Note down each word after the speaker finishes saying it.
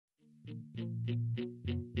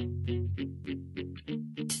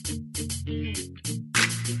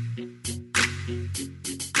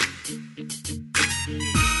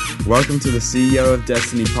Welcome to the CEO of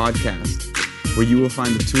Destiny podcast, where you will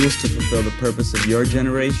find the tools to fulfill the purpose of your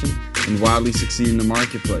generation and wildly succeed in the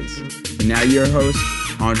marketplace. And now your host,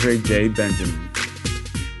 Andre J. Benjamin.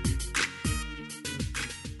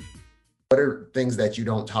 What are things that you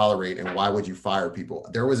don't tolerate and why would you fire people?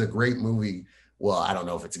 There was a great movie. Well, I don't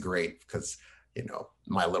know if it's great because, you know,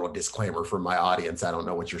 my little disclaimer for my audience, I don't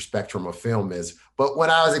know what your spectrum of film is. But when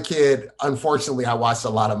I was a kid, unfortunately, I watched a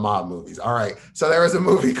lot of mob movies. All right. So there was a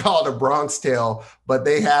movie called A Bronx Tale, but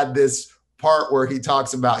they had this part where he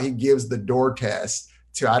talks about, he gives the door test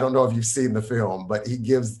to, I don't know if you've seen the film, but he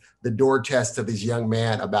gives the door test to this young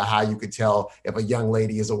man about how you could tell if a young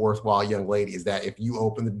lady is a worthwhile young lady, is that if you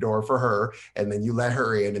open the door for her and then you let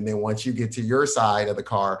her in, and then once you get to your side of the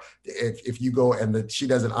car, if you go and she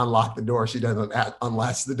doesn't unlock the door, she doesn't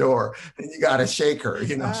unlatch the door, then you got to shake her,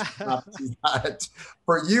 you know, she's not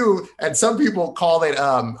for you. And some people call it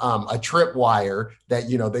a tripwire, that,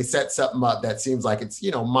 you know, they set something up that seems like it's,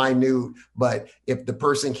 you know, minute, but if the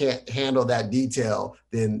person can't handle that detail,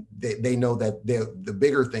 then they know that the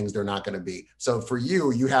bigger things they're not going to be. So for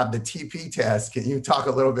you, you have the TP test. Can you talk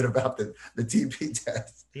a little bit about the TP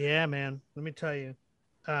test? Yeah, man. Let me tell you,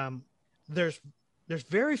 there's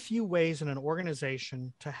very few ways in an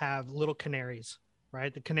organization to have little canaries,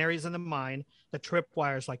 right? The canaries in the mine, the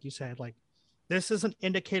tripwires, like you said, like this is an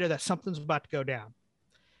indicator that something's about to go down.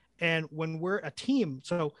 And when we're a team,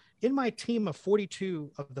 so in my team of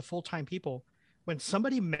 42 of the full-time people, when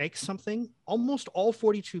somebody makes something, almost all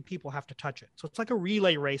 42 people have to touch it. So it's like a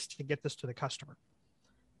relay race to get this to the customer.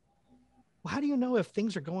 Well, how do you know if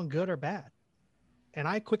things are going good or bad? And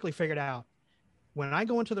I quickly figured out, when I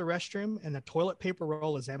go into the restroom and the toilet paper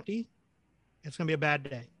roll is empty, it's going to be a bad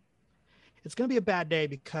day. It's going to be a bad day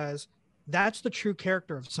because that's the true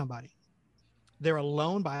character of somebody. They're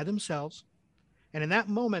alone by themselves. And in that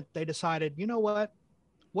moment, they decided, you know what?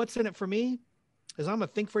 What's in it for me is I'm a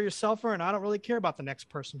think for yourselfer, and I don't really care about the next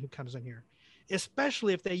person who comes in here,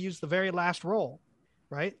 especially if they use the very last roll,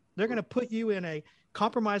 right? They're going to put you in a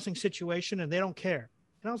compromising situation and they don't care.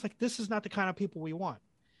 And I was like, this is not the kind of people we want.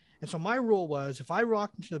 And so my rule was, if I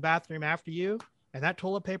walk into the bathroom after you and that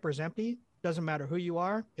toilet paper is empty, doesn't matter who you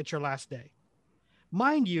are, it's your last day.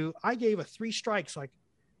 Mind you, I gave a 3 strikes. Like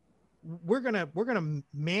we're going to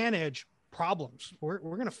manage problems. We're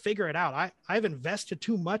going to figure it out. I've invested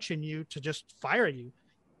too much in you to just fire you.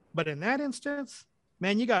 But in that instance,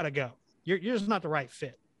 man, you got to go. You're just not the right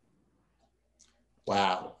fit.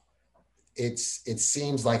 Wow. It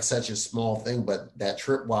seems like such a small thing, but that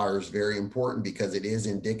tripwire is very important because it is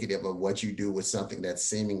indicative of what you do with something that's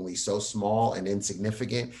seemingly so small and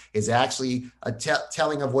insignificant is actually a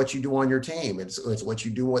telling of what you do on your team. It's what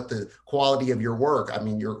you do with the quality of your work. I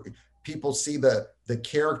mean, people see the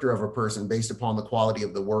character of a person based upon the quality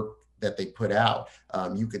of the work that they put out.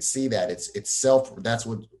 You could see that that's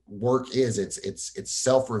what work is. It's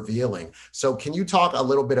self-revealing. So can you talk a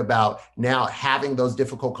little bit about now having those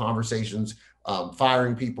difficult conversations,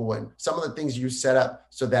 firing people, and some of the things you set up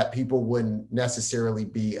so that people wouldn't necessarily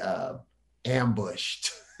be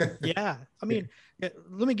ambushed? Yeah. I mean,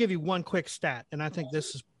 let me give you one quick stat. And I think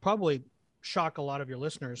this is probably shock a lot of your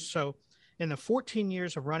listeners. So in the 14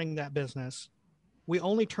 years of running that business, we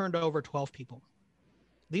only turned over 12 people.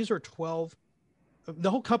 These are 12. The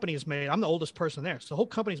whole company is made. I'm the oldest person there. So the whole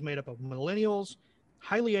company is made up of millennials,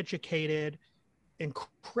 highly educated,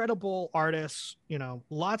 incredible artists, you know,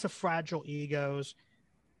 lots of fragile egos,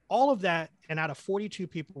 all of that. And out of 42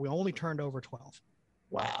 people, we only turned over 12.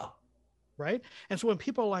 Wow. Right. And so when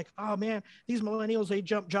people are like, oh man, these millennials, they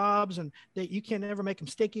jump jobs and you can never make them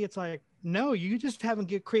sticky. It's like, no, you just haven't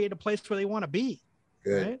created a place where they want to be.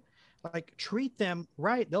 Good. Right. Like treat them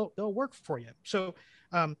right. They'll work for you. So,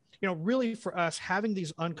 you know, really for us having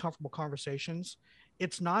these uncomfortable conversations,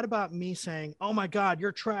 it's not about me saying, oh my God,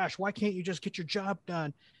 you're trash. Why can't you just get your job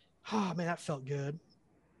done? Oh man, that felt good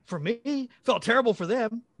for me. Felt terrible for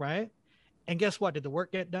them. Right. And guess what? Did the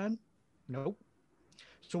work get done? Nope.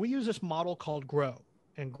 So we use this model called GROW,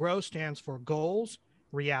 and GROW stands for goals,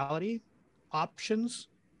 reality, options,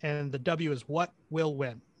 and the W is what will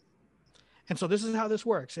win. And so this is how this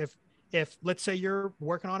works. If let's say you're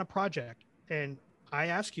working on a project and I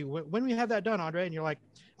ask you, when we have that done, Andre, and you're like,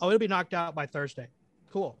 oh, it'll be knocked out by Thursday.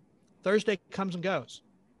 Cool. Thursday comes and goes.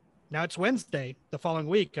 Now it's Wednesday the following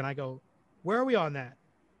week. And I go, where are we on that?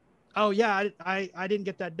 Oh yeah, I didn't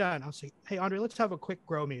get that done. I'll say, hey, Andre, let's have a quick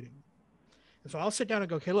GROW meeting. And so I'll sit down and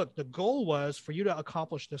go, okay, look, the goal was for you to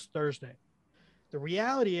accomplish this Thursday. The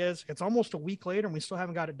reality is it's almost a week later and we still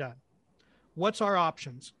haven't got it done. What's our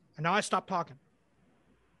options? And now I stop talking.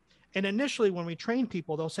 And initially when we train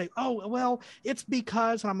people, they'll say, oh, well, it's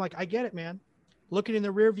because, and I'm like, I get it, man. Looking in the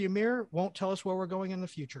rearview mirror won't tell us where we're going in the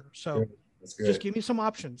future. So just give me some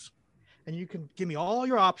options, and you can give me all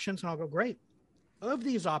your options, and I'll go, great. Of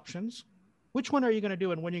these options, which one are you going to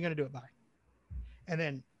do and when are you going to do it by? And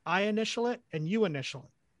then I initial it and you initial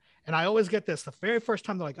it. And I always get this the very first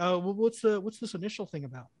time. They're like, oh, well, what's this initial thing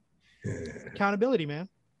about? Accountability, man.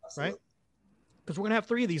 Absolutely. Right? Because we're going to have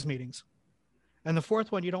 3 of these meetings. And the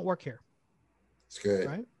 4th one, you don't work here. It's good.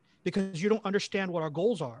 Right? Because you don't understand what our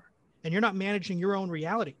goals are. And you're not managing your own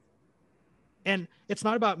reality. And it's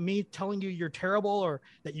not about me telling you you're terrible or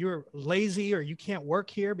that you're lazy or you can't work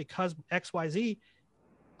here because X, Y, Z.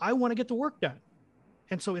 I want to get the work done.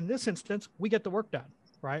 And so in this instance, we get the work done,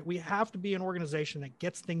 right? We have to be an organization that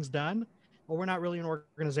gets things done, or we're not really an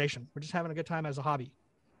organization. We're just having a good time as a hobby.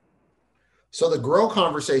 So the grow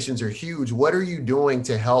conversations are huge. What are you doing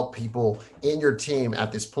to help people in your team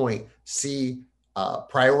at this point see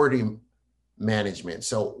priority management?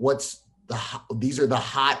 So these are the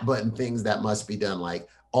hot button things that must be done. Like,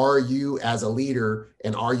 are you as a leader,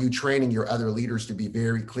 and are you training your other leaders to be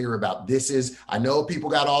very clear about I know people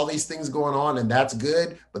got all these things going on and that's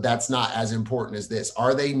good, but that's not as important as this.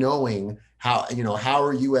 Are they knowing how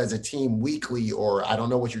are you as a team weekly, or I don't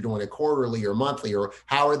know what you're doing at quarterly or monthly, or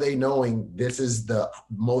how are they knowing this is the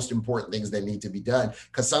most important things that need to be done?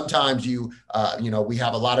 Because sometimes we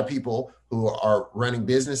have a lot of people who are running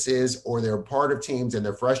businesses or they're part of teams and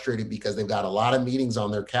they're frustrated because they've got a lot of meetings on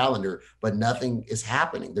their calendar, but nothing is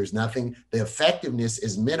happening. There's nothing, the effectiveness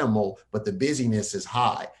is minimal, but the busyness is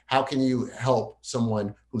high. How can you help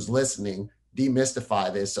someone who's listening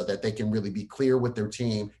demystify this so that they can really be clear with their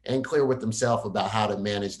team and clear with themselves about how to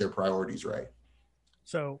manage their priorities right?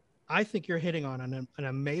 So I think you're hitting on an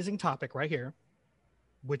amazing topic right here,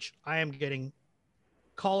 which I am getting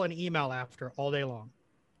call and email after all day long.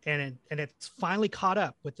 And it's finally caught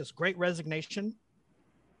up with this great resignation.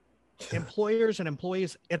 Employers and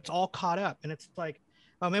employees, it's all caught up. And it's like,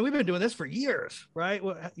 oh man, we've been doing this for years, right?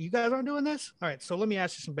 Well, you guys aren't doing this? All right, so let me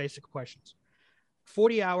ask you some basic questions.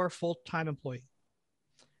 40-hour full-time employee.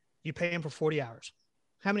 You pay them for 40 hours.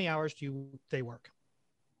 How many hours do they work?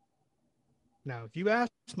 Now, if you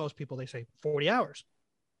ask most people, they say 40 hours.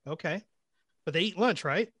 Okay. But they eat lunch,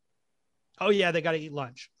 right? Oh yeah, they got to eat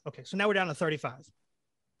lunch. Okay, so now we're down to 35.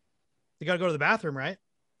 You got to go to the bathroom, right?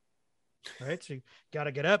 All right, so you got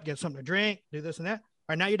to get up, get something to drink, do this and that. All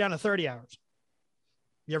right, now you're down to 30 hours.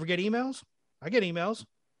 You ever get emails? I get emails.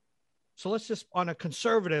 So let's just, on a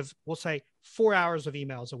conservative, we'll say 4 hours of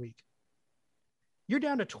emails a week. You're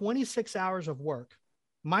down to 26 hours of work,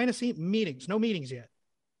 minus meetings, no meetings yet,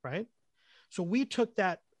 right? So we took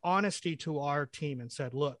that honesty to our team and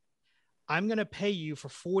said, look, I'm going to pay you for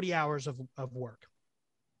 40 hours of work,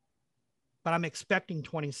 but I'm expecting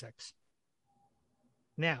 26.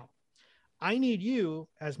 Now, I need you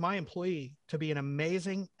as my employee to be an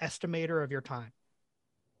amazing estimator of your time.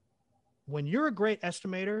 When you're a great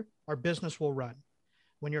estimator, our business will run.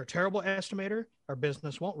 When you're a terrible estimator, our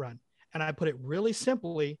business won't run. And I put it really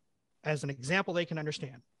simply as an example they can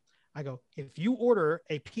understand. I go, if you order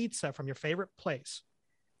a pizza from your favorite place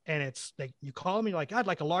and you call me like, I'd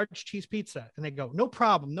like a large cheese pizza. And they go, no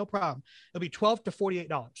problem. It'll be $12 to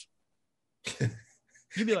 $48.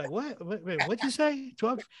 You'd be like, what? Wait, what'd you say?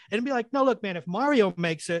 12? And it'd be like, no, look, man, if Mario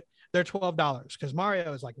makes it, they're $12 because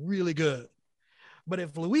Mario is like really good. But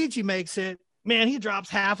if Luigi makes it, man, he drops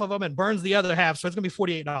half of them and burns the other half. So it's going to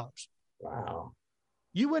be $48. Wow.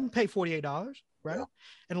 You wouldn't pay $48, right? Yeah.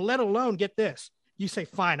 And let alone, get this. You say,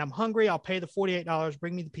 fine, I'm hungry. I'll pay the $48.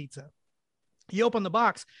 Bring me the pizza. You open the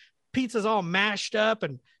box. Pizza's all mashed up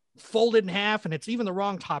and folded in half, and it's even the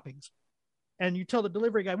wrong toppings. And you tell the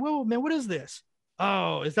delivery guy, whoa, man, what is this?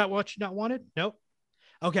 Oh, is that what you not wanted? Nope.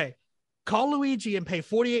 Okay. Call Luigi and pay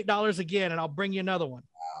 $48 again, and I'll bring you another one.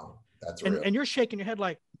 Wow. That's real. And you're shaking your head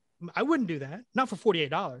like, I wouldn't do that. Not for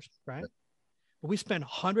 $48, right? But we spend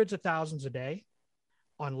hundreds of thousands a day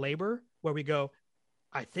on labor where we go,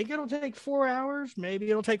 I think it'll take 4 hours. Maybe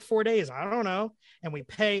it'll take 4 days. I don't know. And we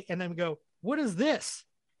pay, and then we go, what is this?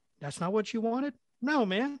 That's not what you wanted? No,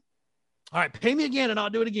 man. All right, pay me again and I'll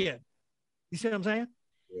do it again. You see what I'm saying?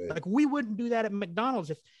 Yeah. Like, we wouldn't do that at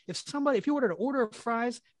McDonald's. If you ordered an order of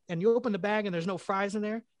fries and you open the bag and there's no fries in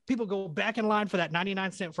there, people go back in line for that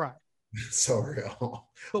 99-cent fry. So real.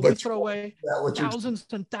 But we throw away thousands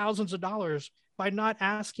and thousands of dollars by not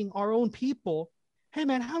asking our own people, hey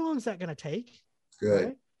man, how long is that going to take? Good.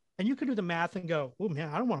 Right? And you can do the math and go, oh man,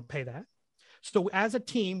 I don't want to pay that. So as a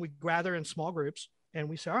team, we gather in small groups and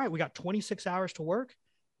we say, all right, we got 26 hours to work.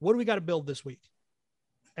 What do we got to build this week?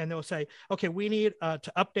 And they'll say, okay, we need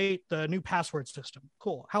to update the new password system.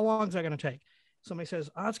 Cool. How long is that going to take? Somebody says,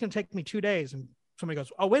 oh, it's going to take me 2 days. And somebody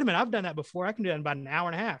goes, oh, wait a minute, I've done that before. I can do that in about an hour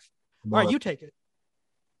and a half. All right, you take it.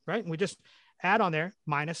 Right. And we just add on there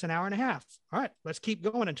minus an hour and a half. All right, let's keep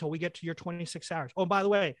going until we get to your 26 hours. Oh, by the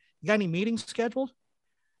way, you got any meetings scheduled?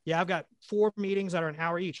 Yeah, I've got 4 meetings that are an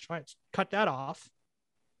hour each. Right. Let's cut that off.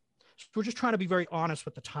 So we're just trying to be very honest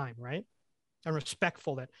with the time, right? And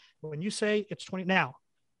respectful that when you say it's 20 now,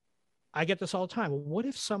 I get this all the time. Well, what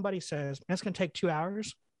if somebody says that's going to take 2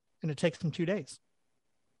 hours and it takes them 2 days?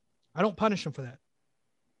 I don't punish them for that,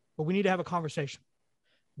 but we need to have a conversation.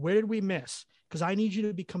 Where did we miss? Because I need you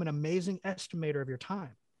to become an amazing estimator of your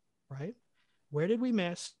time, right? Where did we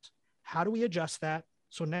miss? How do we adjust that?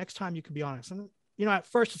 So next time you can be honest. And, you know, at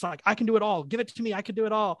first it's like, I can do it all. Give it to me. I can do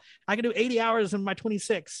it all. I can do 80 hours in my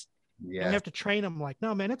 26. Yeah. And you have to train them like,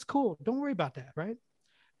 no, man, it's cool. Don't worry about that, right?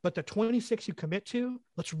 But the 26 you commit to,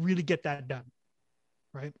 let's really get that done,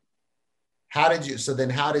 right? How did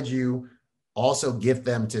you also get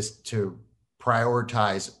them to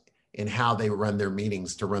prioritize in how they run their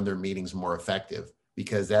meetings to run their meetings more effective?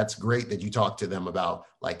 Because that's great that you talk to them about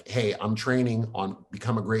like, hey, I'm training on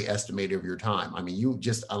become a great estimator of your time. I mean, you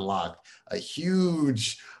just unlocked a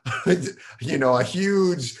huge, Pandora's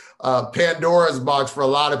box for a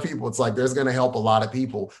lot of people. It's like, there's going to help a lot of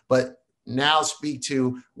people, but now speak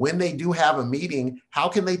to when they do have a meeting, how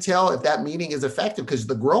can they tell if that meeting is effective? Because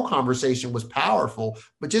the grow conversation was powerful,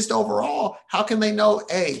 but just overall, how can they know,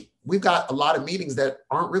 hey, we've got a lot of meetings that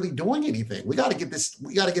aren't really doing anything. We got to get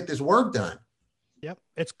this work done. Yep.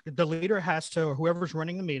 It's the leader has to, or whoever's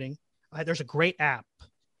running the meeting. There's a great app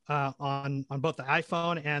on both the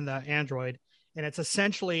iPhone and the Android. And it's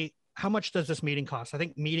essentially, how much does this meeting cost? I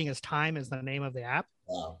think Meeting is Time is the name of the app.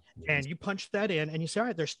 Wow. And you punch that in and you say, all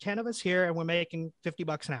right, there's 10 of us here and we're making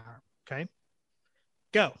 $50 an hour. Okay,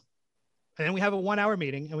 go. And then we have a 1 hour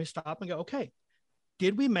meeting and we stop and go, okay,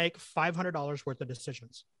 did we make $500 worth of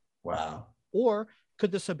decisions? Wow. Or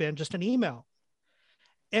could this have been just an email?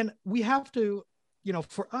 And we have to,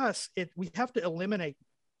 for us, we have to eliminate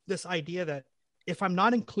this idea that if I'm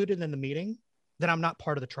not included in the meeting, then I'm not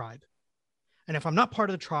part of the tribe. And if I'm not part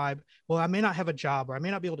of the tribe, well, I may not have a job or I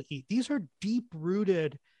may not be able to eat. These are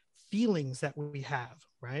deep-rooted feelings that we have,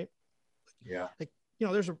 right? Yeah. Like,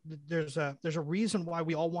 there's a reason why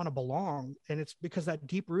we all want to belong. And it's because that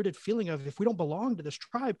deep-rooted feeling of if we don't belong to this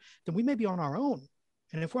tribe, then we may be on our own.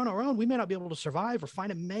 And if we're on our own, we may not be able to survive or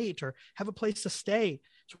find a mate or have a place to stay.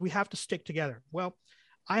 So we have to stick together. Well,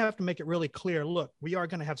 I have to make it really clear. Look, we are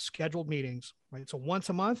going to have scheduled meetings, right? So once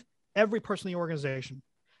a month, every person in the organization,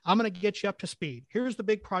 I'm going to get you up to speed. Here's the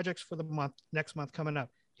big projects for the month, next month coming up.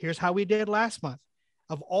 Here's how we did last month.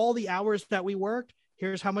 Of all the hours that we worked,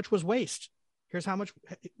 here's how much was waste. Here's how much,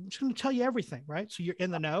 I'm just going to tell you everything, right? So you're in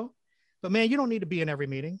the know. But man, you don't need to be in every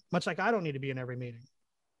meeting, much like I don't need to be in every meeting.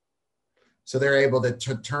 So they're able to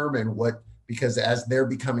determine because as they're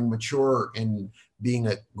becoming mature and being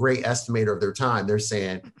a great estimator of their time, they're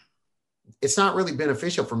saying, it's not really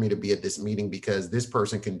beneficial for me to be at this meeting because this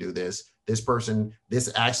person can do this.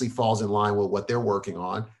 This actually falls in line with what they're working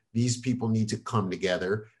on. These people need to come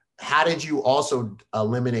together. How did you also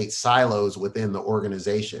eliminate silos within the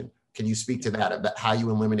organization? Can you speak to that about how you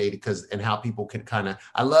eliminated and how people can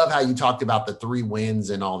I love how you talked about the 3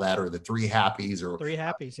 wins and all that, or the 3 happies or 3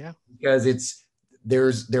 happies. Yeah. Because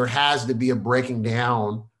there has to be a breaking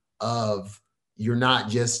down of, you're not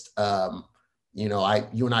just,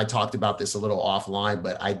 you and I talked about this a little offline,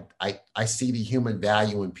 but I see the human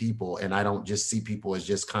value in people, and I don't just see people as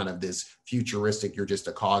just kind of this futuristic, you're just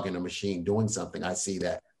a cog in a machine doing something. I see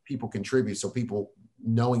that people contribute. So people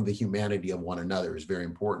knowing the humanity of one another is very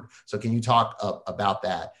important. So can you talk about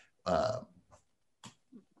that?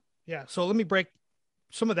 Yeah. So let me break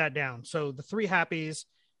some of that down. So the 3 happies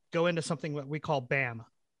go into something what we call BAM: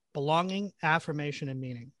 belonging, affirmation, and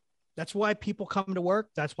meaning. That's why people come to work.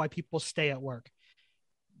 That's why people stay at work.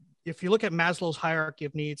 If you look at Maslow's hierarchy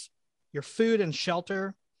of needs, your food and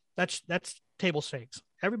shelter, that's table stakes.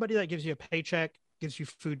 Everybody that gives you a paycheck gives you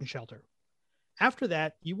food and shelter. After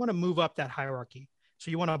that, you want to move up that hierarchy. So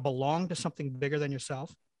you want to belong to something bigger than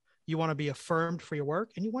yourself. You want to be affirmed for your work,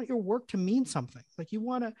 and you want your work to mean something. Like, you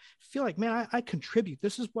want to feel like, man, I contribute.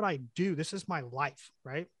 This is what I do. This is my life,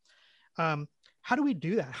 right? How do we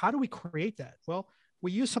do that? How do we create that? Well,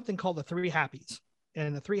 we use something called the 3 happies.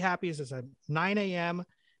 And the 3 happies is a 9 a.m.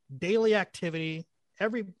 daily activity.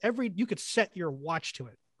 You could set your watch to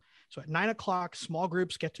it. So at 9 o'clock, small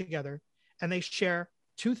groups get together and they share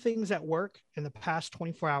 2 things at work in the past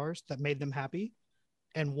 24 hours that made them happy,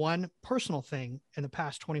 and 1 personal thing in the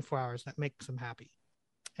past 24 hours that makes them happy.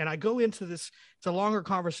 And I go into this, it's a longer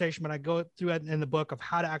conversation, but I go through it in the book of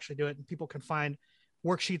how to actually do it. And people can find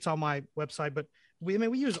worksheets on my website. But we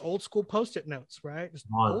use old school Post-it notes, right? Just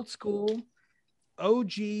old school,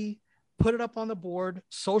 OG, put it up on the board,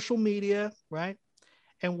 social media, right?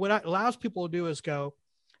 And what it allows people to do is go,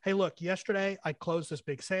 hey, look, yesterday I closed this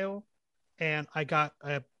big sale and I got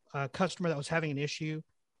a customer that was having an issue,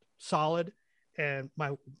 solid. And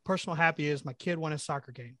my personal happy is my kid won a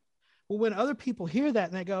soccer game. Well, when other people hear that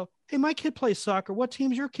and they go, hey, my kid plays soccer. What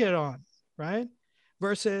team's your kid on? Right?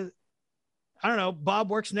 Versus, I don't know, Bob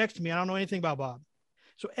works next to me. I don't know anything about Bob.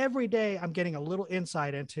 So every day I'm getting a little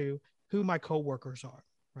insight into who my coworkers are.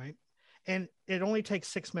 Right? And it only takes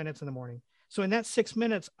 6 minutes in the morning. So in that 6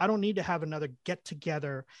 minutes, I don't need to have another get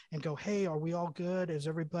together and go, hey, are we all good? Is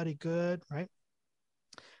everybody good? Right?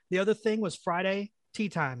 The other thing was Friday tea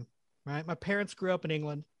time. Right? My parents grew up in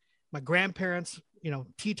England. My grandparents,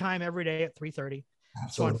 tea time every day at 3:30.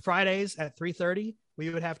 So on Fridays at 3:30, we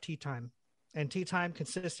would have tea time. And tea time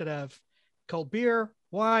consisted of cold beer,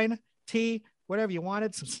 wine, tea, whatever you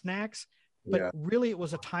wanted, some snacks. But really, it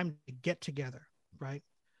was a time to get together, right?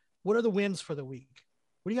 What are the wins for the week?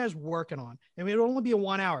 What are you guys working on? And it would only be a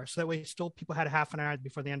 1 hour. So that way still people had a half an hour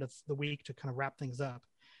before the end of the week to kind of wrap things up.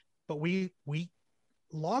 But we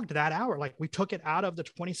logged that hour. Like we took it out of the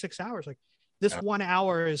 26 hours. Like this 1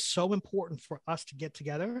 hour is so important for us to get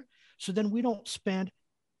together. So then we don't spend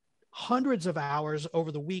hundreds of hours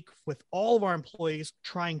over the week with all of our employees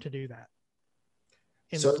trying to do that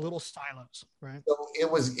in little silos, right? So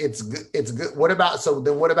it's good. What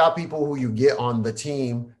about people who you get on the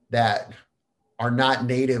team that are not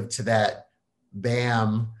native to that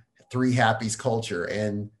BAM 3 Happies culture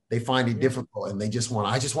and they find it difficult and I just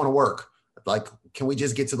want to work. Like, can we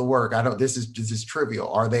just get to the work? This is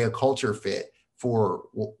trivial. Are they a culture fit for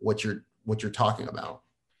what you're talking about?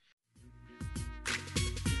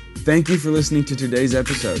 Thank you for listening to today's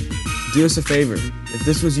episode. Do us a favor. If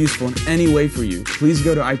this was useful in any way for you, please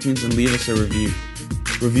go to iTunes and leave us a review.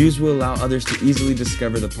 Reviews will allow others to easily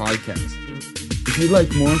discover the podcast. If you'd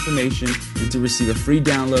like more information and to receive a free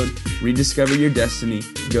download, rediscover your destiny,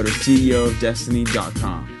 go to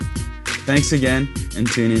ceoofdestiny.com. Thanks again, and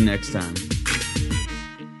tune in next time.